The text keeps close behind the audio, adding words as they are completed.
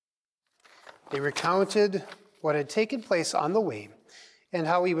They recounted what had taken place on the way and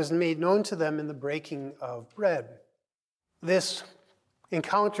how he was made known to them in the breaking of bread. This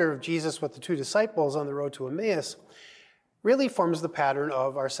encounter of Jesus with the two disciples on the road to Emmaus really forms the pattern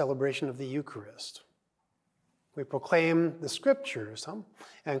of our celebration of the Eucharist. We proclaim the scriptures,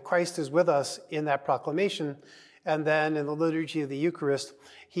 and Christ is with us in that proclamation. And then in the liturgy of the Eucharist,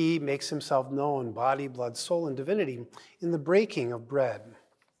 he makes himself known, body, blood, soul, and divinity, in the breaking of bread.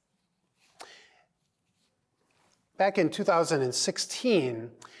 Back in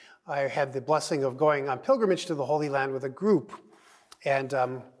 2016, I had the blessing of going on pilgrimage to the Holy Land with a group. And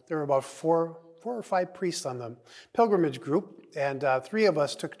there were about four or five priests on the pilgrimage group, and 3 of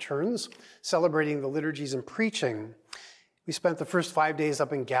us took turns celebrating the liturgies and preaching. We spent the first 5 days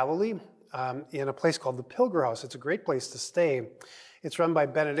up in Galilee in a place called the Pilgrim House. It's a great place to stay. It's run by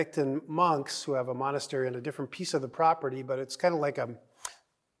Benedictine monks who have a monastery on a different piece of the property, but it's kind of like a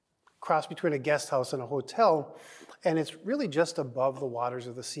cross between a guest house and a hotel, and it's really just above the waters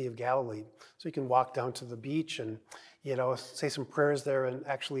of the Sea of Galilee. So you can walk down to the beach and, say some prayers there and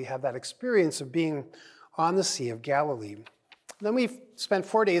actually have that experience of being on the Sea of Galilee. Then we spent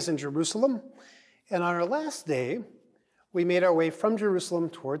 4 days in Jerusalem, and on our last day, we made our way from Jerusalem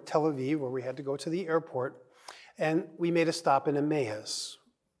toward Tel Aviv, where we had to go to the airport, and we made a stop in Emmaus,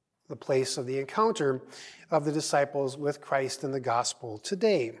 the place of the encounter of the disciples with Christ in the gospel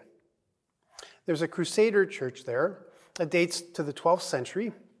today. There's a Crusader church there that dates to the 12th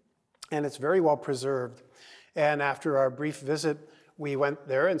century, and it's very well preserved. And after our brief visit, we went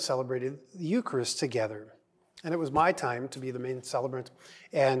there and celebrated the Eucharist together. And it was my time to be the main celebrant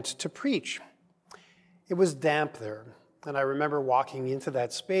and to preach. It was damp there, and I remember walking into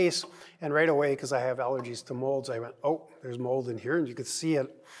that space, and right away, because I have allergies to molds, I went, oh, there's mold in here, and you could see it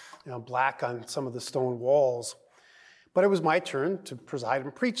black on some of the stone walls. But it was my turn to preside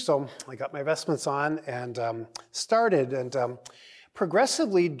and preach, so I got my vestments on and started. And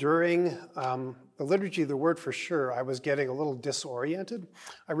progressively during the liturgy of the word, for sure, I was getting a little disoriented.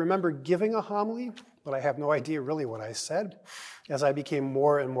 I remember giving a homily, but I have no idea really what I said as I became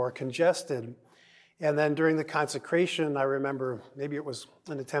more and more congested. And then during the consecration, I remember maybe it was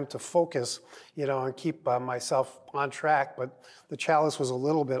an attempt to focus, and keep myself on track, but the chalice was a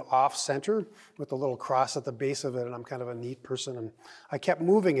little bit off center with a little cross at the base of it, and I'm kind of a neat person, and I kept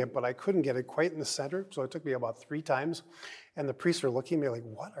moving it, but I couldn't get it quite in the center, so it took me about 3 times, and the priests were looking at me like,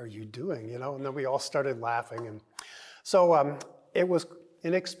 what are you doing, and then we all started laughing, and so it was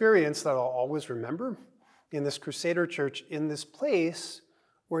an experience that I'll always remember in this Crusader church, in this place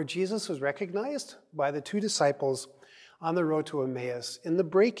where Jesus was recognized by the 2 disciples on the road to Emmaus in the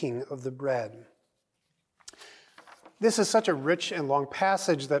breaking of the bread. This is such a rich and long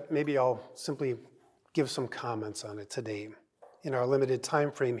passage that maybe I'll simply give some comments on it today in our limited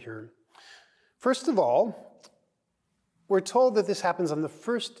time frame here. First of all, we're told that this happens on the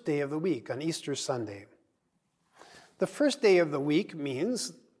first day of the week, on Easter Sunday. The first day of the week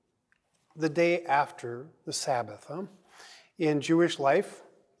means the day after the Sabbath. In Jewish life,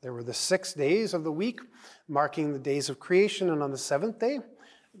 there were the 6 days of the week, marking the days of creation, and on the 7th day,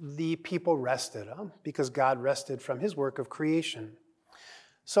 the people rested, because God rested from his work of creation.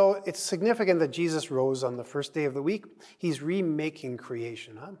 So it's significant that Jesus rose on the first day of the week. He's remaking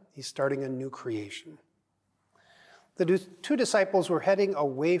creation. He's starting a new creation. The 2 disciples were heading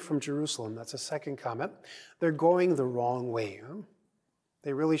away from Jerusalem. That's a second comment. They're going the wrong way.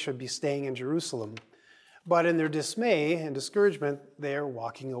 They really should be staying in Jerusalem. But in their dismay and discouragement, they are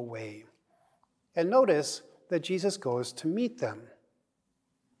walking away. And notice that Jesus goes to meet them.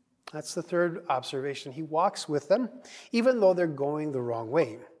 That's the third observation. He walks with them, even though they're going the wrong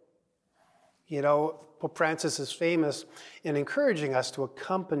way. Pope Francis is famous in encouraging us to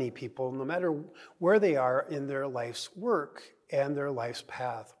accompany people, no matter where they are in their life's work and their life's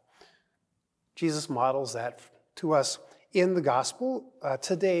path. Jesus models that to us in the gospel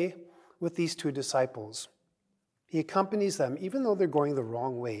today with these 2 disciples. He accompanies them even though they're going the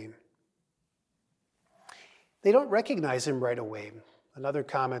wrong way. They don't recognize him right away. Another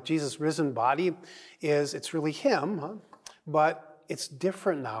comment, Jesus' risen body it's really him, but it's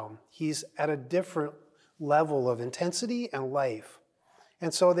different now. He's at a different level of intensity and life.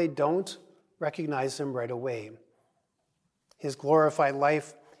 And so they don't recognize him right away. His glorified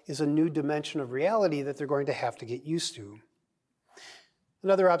life is a new dimension of reality that they're going to have to get used to.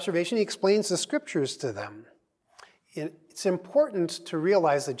 Another observation, he explains the scriptures to them. It's important to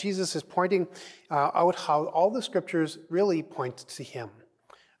realize that Jesus is pointing out how all the scriptures really point to him.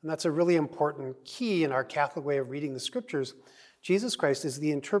 And that's a really important key in our Catholic way of reading the scriptures. Jesus Christ is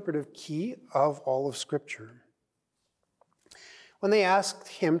the interpretive key of all of Scripture. When they asked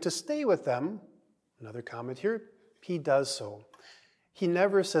him to stay with them, another comment here, he does so. He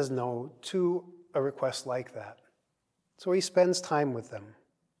never says no to a request like that. So he spends time with them.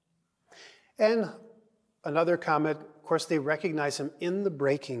 And another comment, of course, they recognize him in the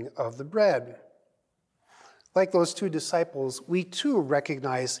breaking of the bread. Like those two disciples, we too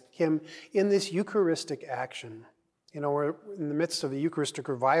recognize him in this Eucharistic action. We're in the midst of the Eucharistic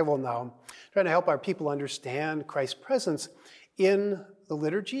revival now, trying to help our people understand Christ's presence in the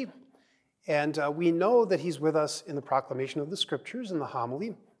liturgy. And we know that he's with us in the proclamation of the scriptures, in the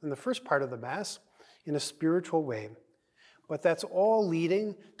homily, in the first part of the Mass, in a spiritual way. But that's all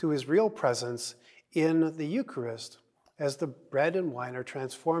leading to his real presence in the Eucharist, as the bread and wine are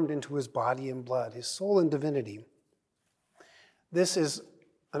transformed into his body and blood, his soul and divinity. This is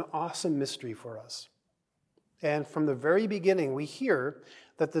an awesome mystery for us. And from the very beginning, we hear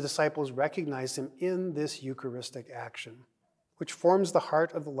that the disciples recognized him in this Eucharistic action, which forms the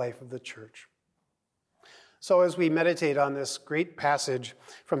heart of the life of the church. So as we meditate on this great passage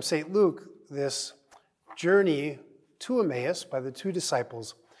from St. Luke, this journey to Emmaus by the two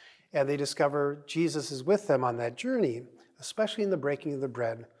disciples, and they discover Jesus is with them on that journey, especially in the breaking of the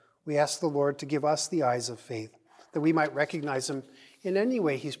bread, we ask the Lord to give us the eyes of faith, that we might recognize him in any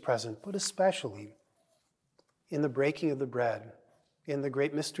way he's present, but especially in the breaking of the bread, in the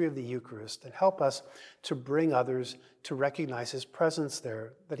great mystery of the Eucharist, and help us to bring others to recognize his presence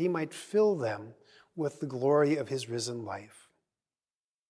there, that he might fill them with the glory of his risen life.